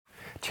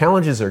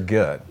Challenges are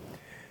good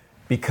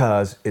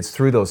because it's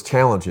through those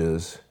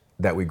challenges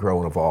that we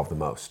grow and evolve the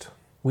most.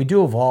 We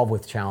do evolve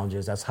with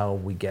challenges. That's how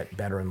we get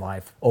better in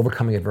life.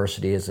 Overcoming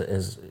adversity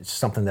is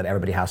something that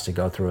everybody has to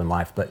go through in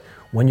life. But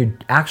when you're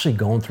actually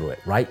going through it,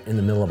 right in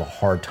the middle of a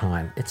hard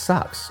time, it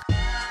sucks.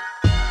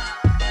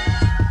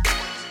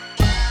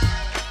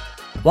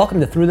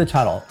 Welcome to Thru the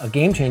Tunnel, a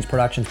Game Change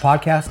Productions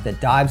podcast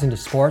that dives into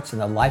sports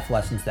and the life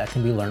lessons that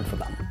can be learned from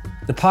them.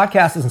 The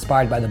podcast is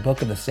inspired by the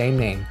book of the same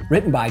name,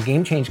 written by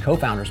Game Change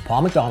co-founders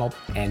Paul McDonald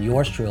and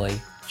yours truly,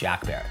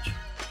 Jack Barrage.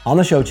 On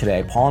the show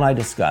today, Paul and I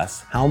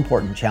discuss how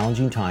important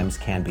challenging times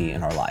can be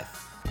in our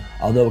life.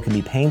 Although it can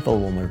be painful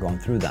when we're going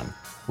through them,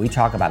 we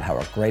talk about how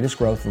our greatest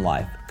growth in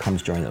life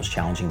comes during those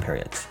challenging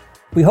periods.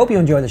 We hope you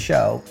enjoy the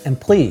show, and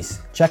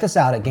please check us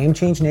out at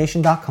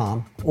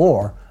GameChangeNation.com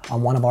or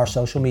on one of our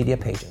social media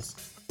pages.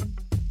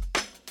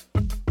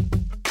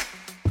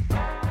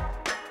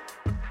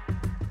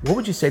 What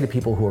would you say to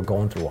people who are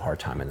going through a hard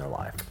time in their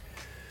life?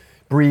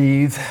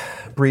 Breathe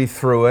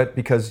through it,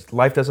 because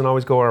life doesn't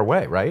always go our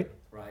way, right?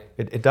 Right.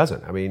 It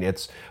doesn't. I mean,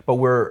 but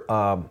we're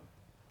an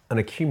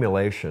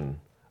accumulation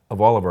of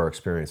all of our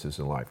experiences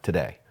in life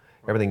today.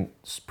 Everything,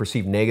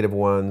 perceived negative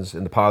ones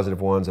and the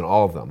positive ones and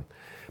all of them.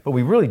 But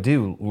we really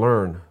do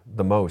learn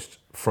the most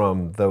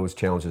from those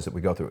challenges that we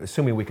go through,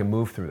 assuming we can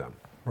move through them.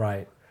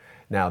 Right.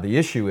 Now, the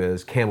issue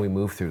is, can we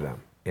move through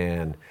them?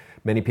 And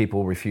many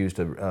people refuse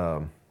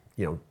to,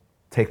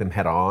 take them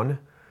head on,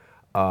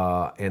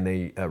 and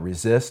they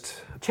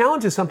resist. A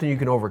challenge is something you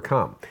can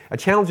overcome. A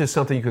challenge is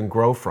something you can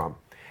grow from,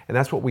 and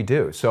that's what we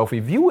do. So if we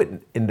view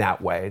it in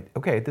that way,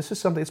 okay, this is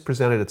something that's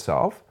presented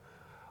itself.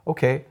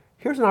 Okay,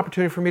 here's an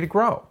opportunity for me to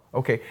grow.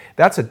 Okay,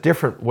 that's a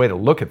different way to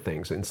look at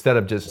things, instead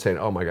of just saying,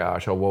 oh my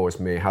gosh, oh woe is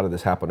me, how did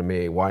this happen to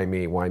me, why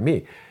me, why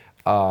me?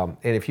 And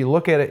if you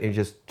look at it and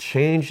just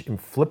change and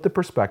flip the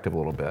perspective a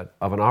little bit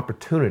of an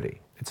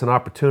opportunity, it's an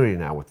opportunity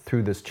now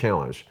through this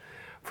challenge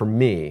for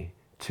me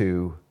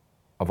to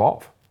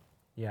evolve.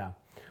 Yeah.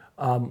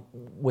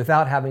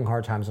 Without having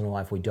hard times in our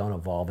life, we don't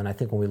evolve. And I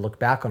think when we look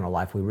back on our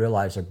life, we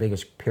realize our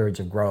biggest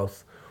periods of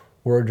growth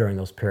were during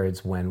those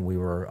periods when we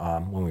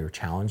were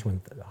challenged,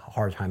 when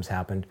hard times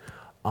happened.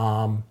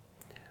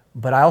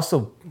 But I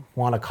also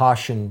want to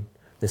caution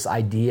this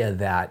idea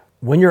that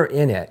when you're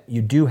in it,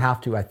 you do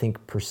have to, I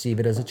think, perceive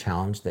it as a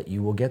challenge that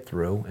you will get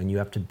through, and you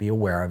have to be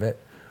aware of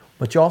it.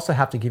 But you also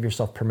have to give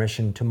yourself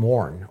permission to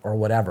mourn, or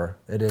whatever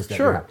it is that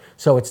you have.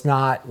 So it's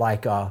not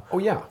like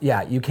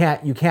you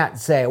can't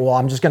say, well,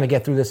 I'm just going to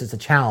get through this. It's a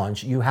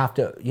challenge. You have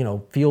to,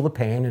 feel the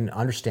pain and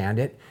understand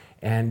it,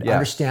 and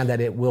understand that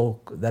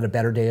that a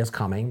better day is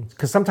coming.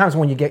 Because sometimes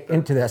when you get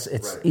into this,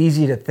 it's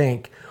easy to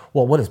think,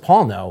 well, what does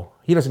Paul know?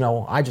 He doesn't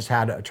know. I just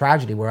had a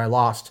tragedy where I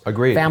lost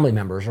family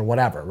members or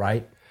whatever,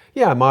 right?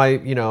 Yeah,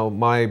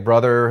 my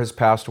brother has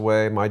passed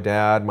away, my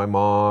dad, my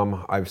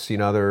mom. I've seen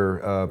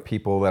other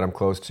people that I'm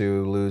close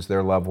to lose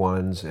their loved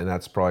ones, and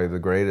that's probably the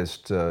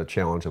greatest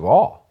challenge of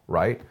all,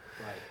 right?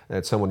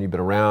 That's someone you've been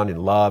around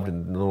and loved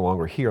and no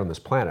longer here on this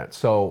planet.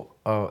 So,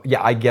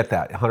 I get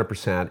that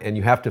 100%, and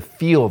you have to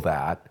feel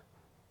that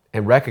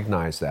and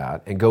recognize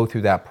that and go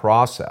through that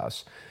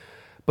process.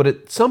 But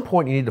at some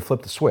point, you need to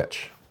flip the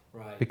switch,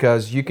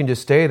 because you can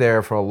just stay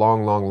there for a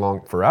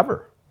long,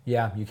 forever.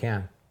 Yeah, you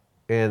can.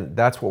 And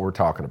that's what we're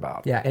talking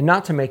about. Yeah, and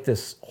not to make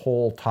this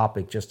whole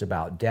topic just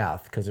about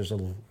death, because there's a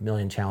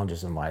million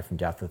challenges in life, and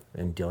death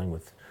and dealing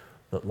with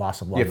the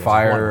loss of loved ones. Get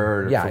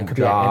fired, from it could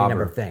be any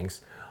number of things.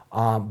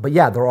 But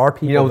yeah, there are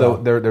people.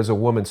 There's a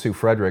woman, Sue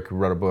Frederick, who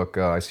wrote a book,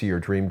 I See Your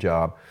Dream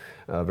Job,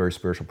 a very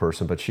spiritual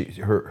person. But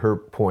her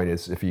point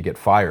is, if you get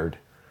fired,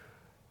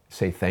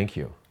 say thank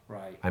you.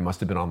 Right. I must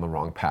have been on the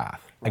wrong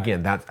path. Right.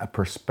 Again, that's a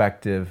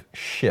perspective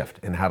shift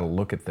in how to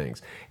look at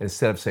things.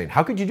 Instead of saying,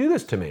 how could you do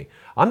this to me?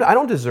 I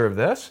don't deserve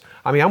this.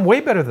 I mean, I'm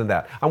way better than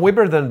that. I'm way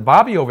better than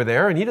Bobby over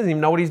there, and he doesn't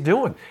even know what he's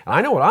doing. And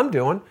I know what I'm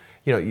doing.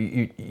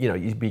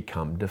 You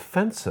become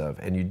defensive,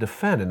 and you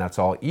defend, and that's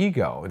all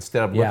ego.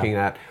 Instead of looking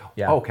at,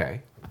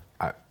 okay,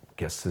 I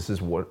guess this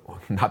is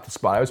not the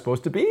spot I was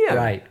supposed to be in.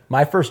 Right.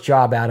 My first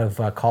job out of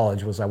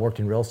college was I worked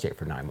in real estate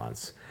for 9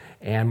 months.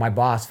 And my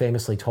boss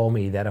famously told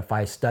me that if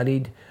I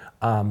studied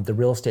the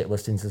real estate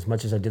listings as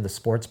much as I did the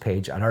sports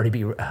page, I'd already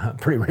be a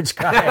pretty rich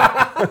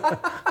guy.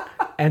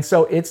 And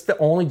so it's the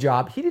only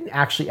job. He didn't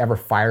actually ever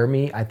fire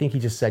me. I think he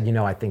just said,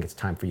 I think it's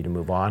time for you to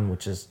move on,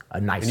 which is a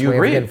nice way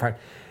of getting fired.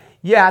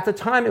 Yeah, at the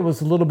time it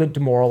was a little bit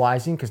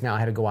demoralizing, because now I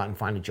had to go out and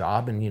find a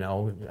job and,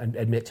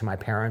 admit to my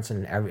parents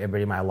and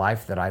everybody in my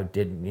life that I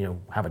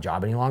didn't, have a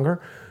job any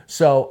longer.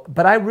 So,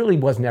 but I really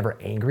was never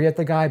angry at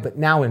the guy. But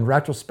now in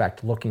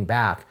retrospect, looking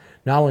back,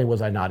 not only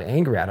was I not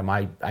angry at him,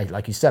 I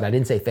like you said, I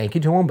didn't say thank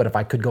you to him, but if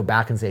I could go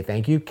back and say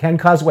thank you, Ken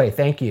Cusway,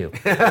 thank you.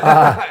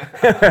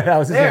 That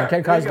was his name,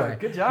 Ken Cusway.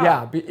 Good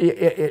job.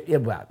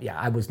 Yeah,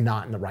 I was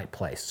not in the right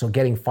place. So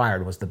getting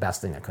fired was the best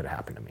thing that could have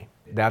happened to me.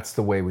 That's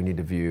the way we need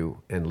to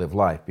view and live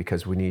life,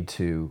 because we need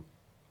to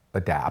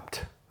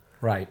adapt.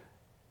 Right.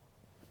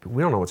 But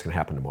we don't know what's going to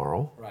happen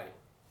tomorrow.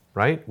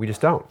 Right. We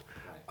just don't.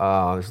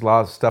 There's a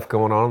lot of stuff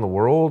going on in the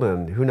world,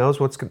 and who knows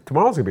what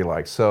tomorrow's going to be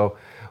like. So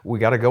we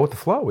got to go with the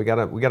flow. We got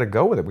to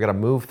go with it. We got to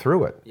move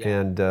through it. Yeah.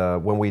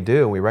 And when we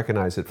do, and we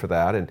recognize it for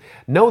that, and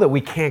know that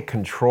we can't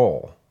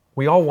control.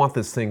 We all want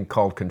this thing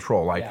called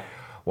control. Like,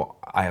 well,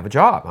 I have a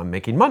job. I'm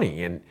making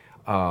money, and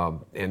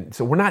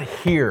so we're not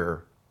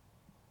here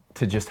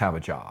to just have a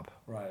job.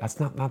 Right. That's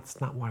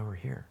not why we're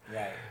here.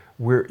 Right.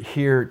 We're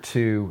here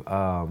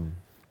to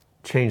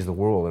change the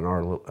world in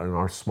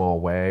our small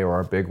way or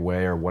our big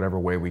way or whatever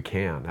way we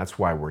can. That's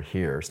why we're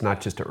here. It's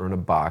not just to earn a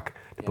buck,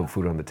 to put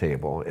food on the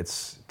table.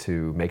 It's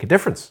to make a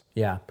difference.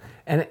 Yeah.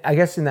 And I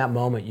guess in that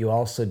moment, you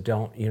also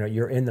don't,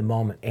 you're in the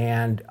moment,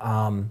 and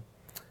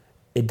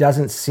it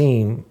doesn't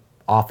seem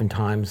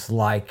oftentimes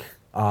like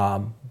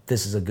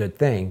this is a good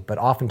thing, but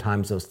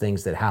oftentimes those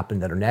things that happen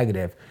that are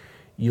negative,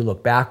 you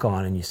look back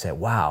on and you say,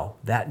 wow,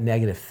 that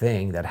negative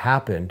thing that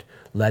happened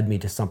led me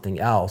to something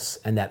else,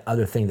 and that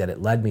other thing that it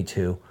led me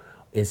to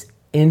is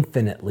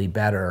infinitely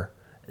better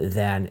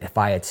than if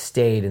I had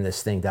stayed in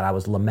this thing that I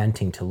was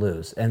lamenting to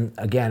lose. And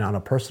again, on a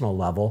personal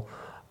level,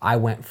 I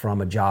went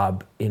from a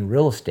job in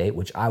real estate,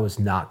 which I was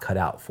not cut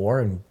out for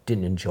and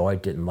didn't enjoy,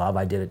 didn't love.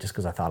 I did it just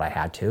because I thought I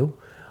had to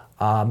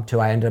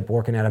I ended up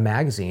working at a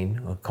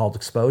magazine called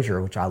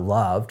Exposure, which I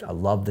loved. I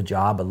loved the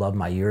job. I loved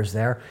my years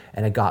there.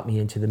 And it got me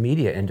into the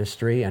media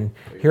industry. And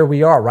here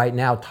we are right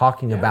now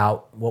talking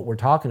about what we're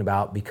talking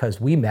about,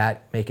 because we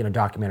met making a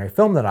documentary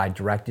film that I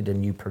directed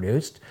and you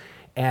produced.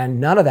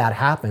 And none of that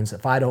happens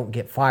if I don't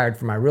get fired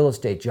from my real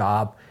estate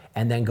job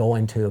and then go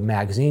into a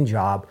magazine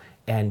job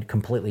and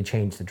completely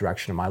change the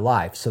direction of my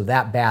life. So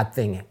that bad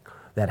thing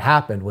that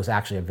happened was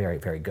actually a very,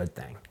 very good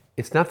thing.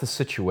 It's not the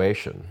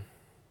situation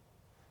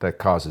that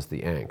causes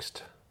the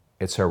angst.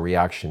 It's our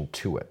reaction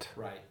to it.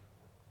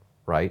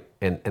 Right?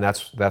 And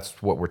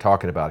that's what we're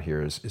talking about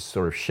here is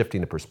sort of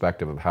shifting the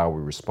perspective of how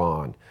we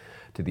respond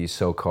to these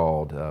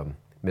so-called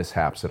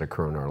mishaps that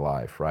occur in our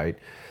life, right?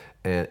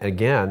 And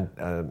again,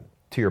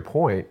 to your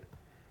point,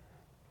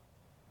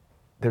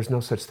 there's no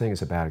such thing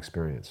as a bad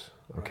experience,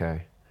 okay?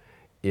 Right.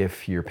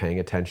 If you're paying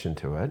attention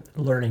to it.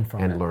 Learning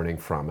from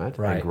it.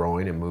 Right. And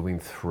growing and moving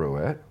through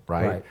it,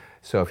 right?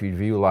 So if you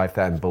view life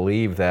that and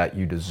believe that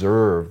you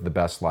deserve the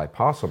best life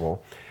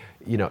possible,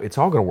 it's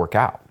all going to work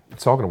out.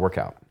 It's all going to work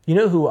out. You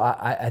know who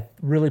I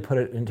really put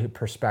it into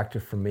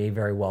perspective for me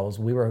very well is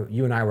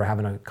you and I were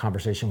having a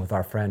conversation with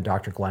our friend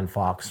Dr. Glenn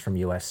Fox from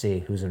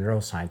USC, who's a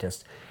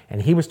neuroscientist,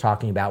 and he was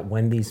talking about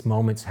when these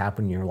moments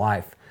happen in your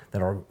life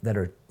that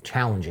are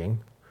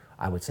challenging.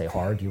 I would say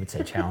hard. You would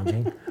say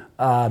challenging.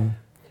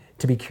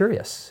 To be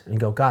curious and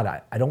go,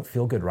 God, I don't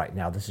feel good right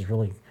now. This is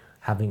really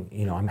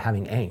I'm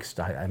having angst.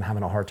 I'm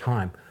having a hard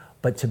time.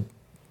 But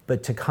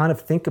to kind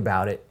of think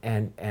about it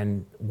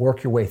and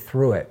work your way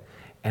through it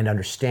and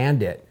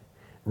understand it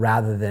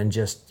rather than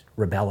just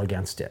rebel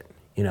against it,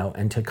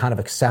 and to kind of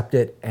accept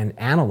it and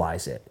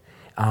analyze it,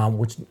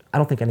 which I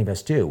don't think any of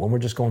us do. When we're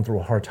just going through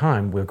a hard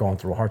time, we're going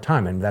through a hard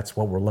time, and that's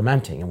what we're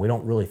lamenting. And we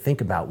don't really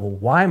think about, well,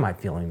 why am I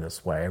feeling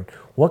this way?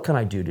 What can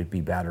I do to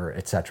be better,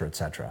 et cetera, et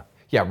cetera?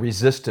 Yeah,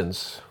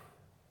 resistance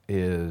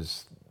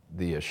is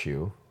the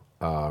issue.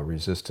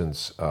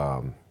 Resistance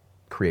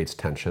creates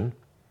tension.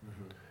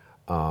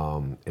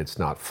 Mm-hmm. It's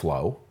not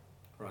flow.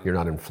 Right. You're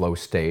not in flow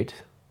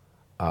state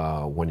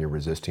when you're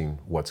resisting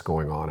what's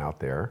going on out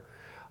there.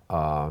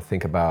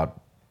 Think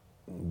about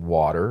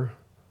water.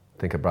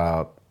 Think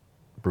about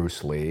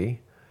Bruce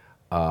Lee.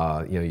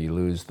 You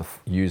use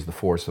the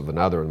force of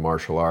another in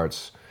martial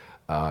arts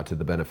to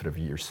the benefit of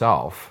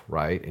yourself,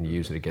 right? And you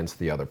use it against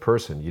the other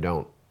person. You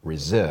don't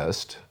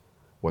resist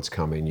what's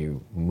coming,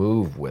 you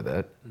move with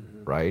it,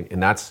 right?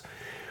 And that's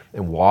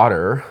in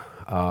water.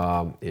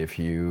 If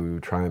you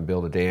try and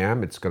build a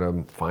dam, it's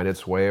going to find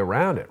its way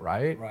around it,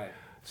 right? Right.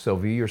 So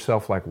view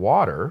yourself like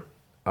water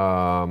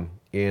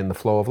in the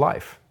flow of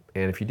life.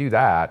 And if you do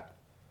that,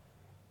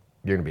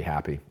 you're going to be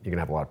happy. You're going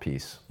to have a lot of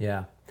peace.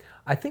 Yeah.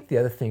 I think the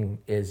other thing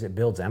is it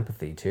builds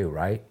empathy too,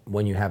 right?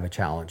 When you have a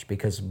challenge,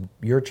 because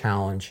your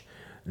challenge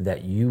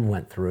that you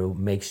went through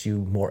makes you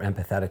more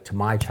empathetic to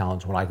my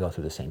challenge when I go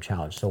through the same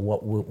challenge. So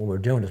what we're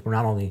doing is we're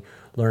not only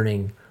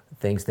learning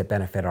things that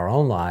benefit our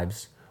own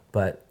lives,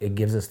 but it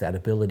gives us that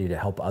ability to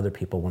help other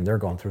people when they're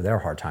going through their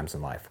hard times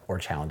in life, or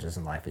challenges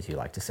in life, as you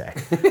like to say.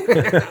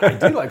 I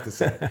do like to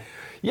say.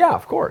 Yeah,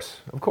 of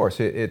course.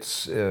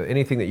 It's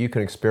anything that you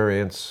can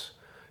experience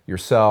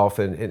yourself,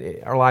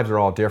 and our lives are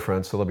all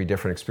different, so there'll be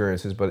different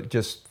experiences, but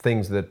just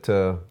things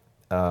that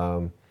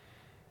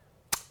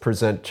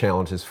present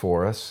challenges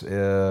for us.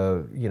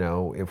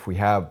 If we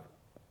have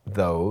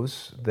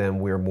those, then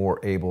we're more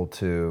able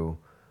to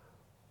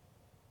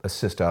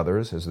assist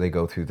others as they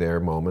go through their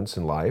moments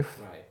in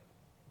life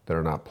that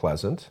are not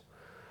pleasant.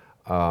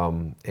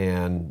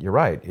 And you're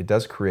right, it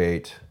does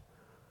create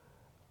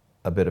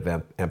a bit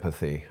of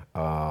empathy.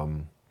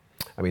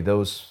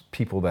 Those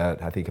people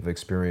that I think have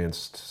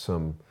experienced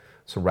some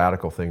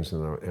radical things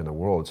in the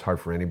world, it's hard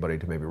for anybody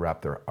to maybe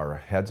wrap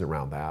our heads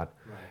around that.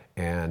 Right.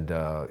 and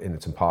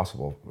it's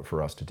impossible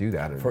for us to do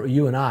that. For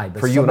you and I,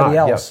 but for somebody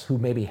else yes. who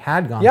maybe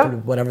had gone Yeah, through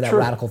whatever that true.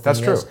 radical thing That's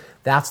true. is,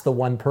 that's the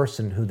one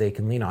person who they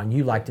can lean on.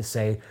 You like to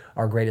say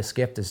our greatest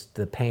gift is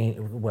the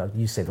pain. Well,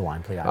 you say the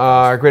line, please.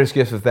 Our greatest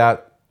gift is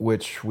that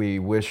which we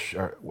wish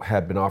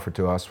had been offered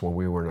to us when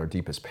we were in our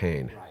deepest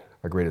pain. Right.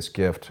 Our greatest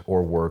gift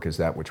or work is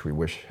that which we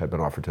wish had been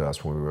offered to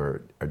us when we were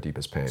at our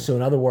deepest pain. So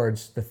in other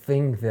words, the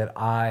thing that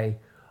I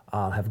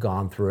have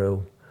gone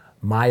through,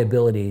 my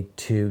ability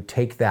to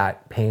take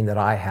that pain that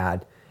I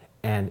had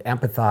and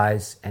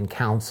empathize and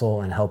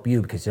counsel and help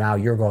you, because now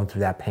you're going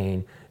through that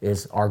pain,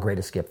 is our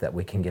greatest gift that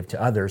we can give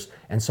to others.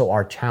 And so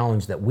our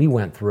challenge that we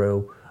went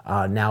through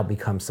now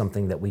becomes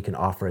something that we can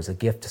offer as a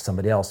gift to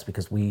somebody else,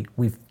 because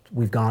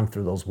we've gone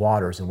through those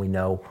waters and we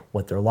know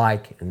what they're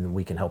like, and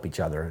we can help each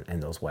other in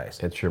those ways.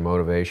 It's your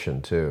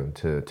motivation too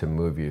to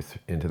move you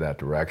into that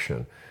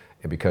direction,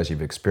 and because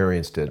you've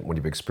experienced it, when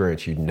you've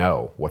experienced, you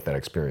know what that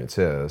experience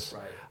is.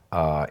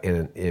 Right.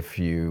 And if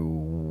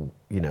you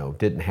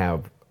didn't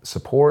have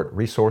support,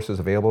 resources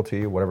available to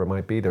you, whatever it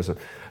might be, there's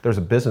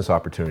a business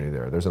opportunity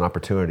there. There's an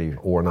opportunity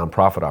or a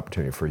nonprofit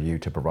opportunity for you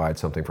to provide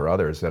something for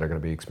others that are going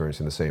to be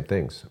experiencing the same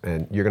things.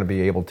 And you're going to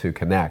be able to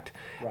connect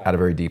at a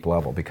very deep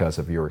level because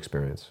of your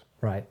experience.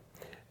 Right.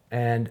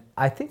 And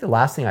I think the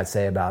last thing I'd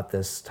say about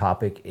this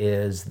topic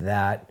is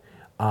that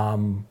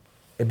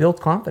it builds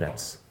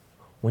confidence.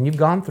 When you've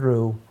gone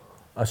through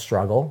a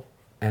struggle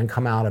and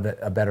come out of it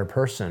a better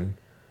person,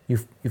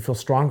 you feel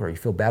stronger, you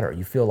feel better.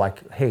 You feel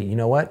like, hey, you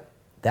know what?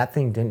 That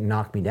thing didn't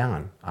knock me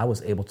down. I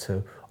was able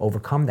to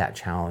overcome that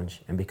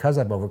challenge. And because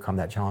I've overcome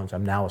that challenge,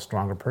 I'm now a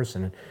stronger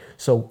person.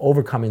 So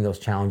overcoming those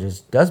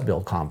challenges does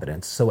build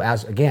confidence. So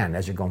as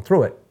you're going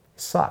through it, it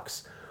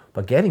sucks.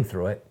 But getting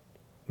through it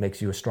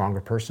makes you a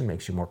stronger person,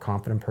 makes you a more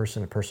confident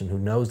person, a person who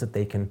knows that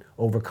they can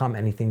overcome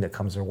anything that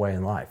comes their way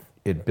in life.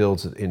 It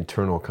builds an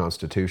internal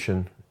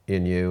constitution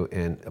in you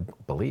and a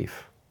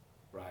belief.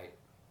 Right.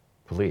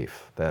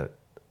 Belief that,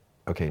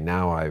 okay,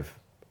 now I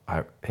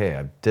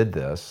did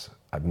this.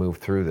 I've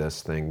moved through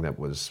this thing that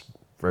was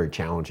very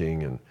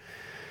challenging and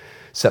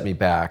set me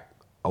back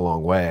a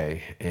long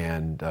way,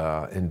 and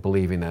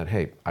believing that,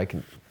 hey, I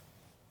can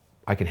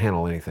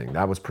handle anything.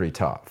 That was pretty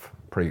tough,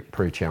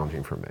 pretty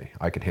challenging for me.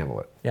 I could handle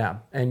it. Yeah,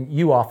 and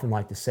you often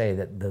like to say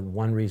that the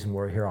one reason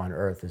we're here on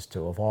Earth is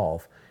to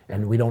evolve,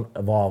 and we don't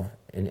evolve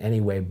in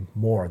any way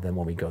more than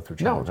when we go through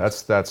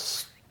challenges. No,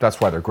 that's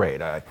why they're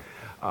great.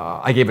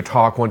 I gave a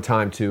talk one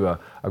time to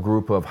a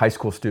group of high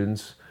school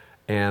students,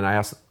 and I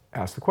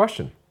asked the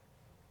question,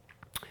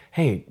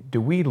 hey, do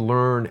we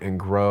learn and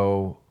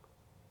grow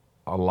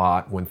a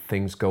lot when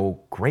things go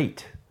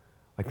great?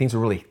 Like things are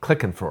really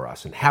clicking for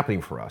us and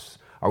happening for us.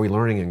 Are we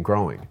learning and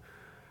growing?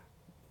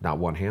 Not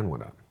one hand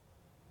went up.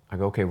 I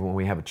go, okay, when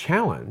we have a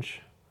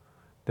challenge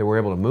that we're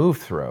able to move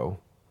through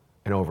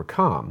and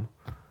overcome,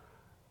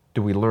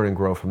 do we learn and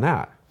grow from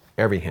that?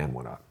 Every hand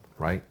went up,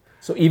 right?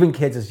 So even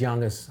kids as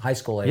young as high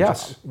school age,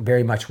 yes,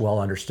 very much well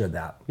understood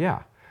that.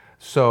 Yeah.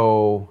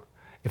 So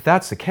if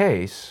that's the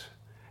case,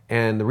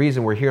 and the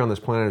reason we're here on this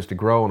planet is to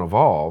grow and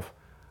evolve,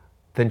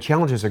 then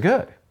challenges are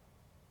good,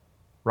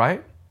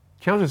 right?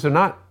 Challenges are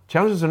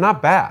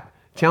not bad.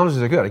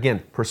 Challenges are good.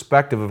 Again,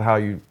 perspective of how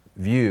you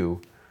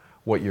view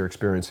what you're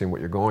experiencing,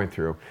 what you're going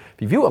through.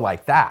 If you view it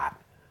like that,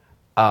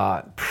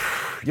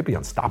 you'll be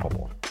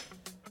unstoppable.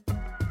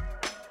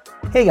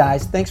 Hey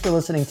guys, thanks for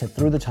listening to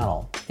Through the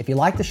Tunnel. If you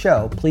like the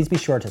show, please be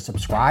sure to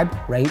subscribe,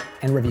 rate,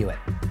 and review it.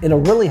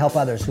 It'll really help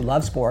others who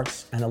love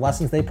sports and the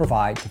lessons they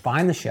provide to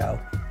find the show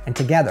and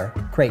together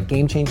create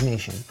Game Change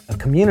Nation, a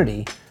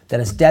community that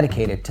is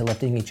dedicated to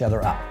lifting each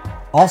other up.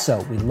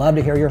 Also, we'd love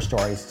to hear your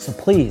stories, so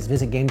please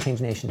visit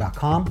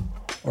GameChangeNation.com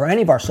or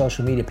any of our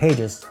social media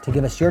pages to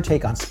give us your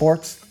take on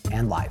sports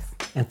and life.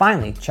 And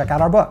finally, check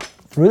out our book,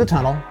 Through the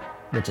Tunnel,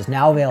 which is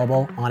now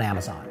available on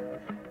Amazon.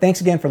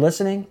 Thanks again for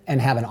listening, and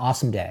have an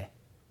awesome day.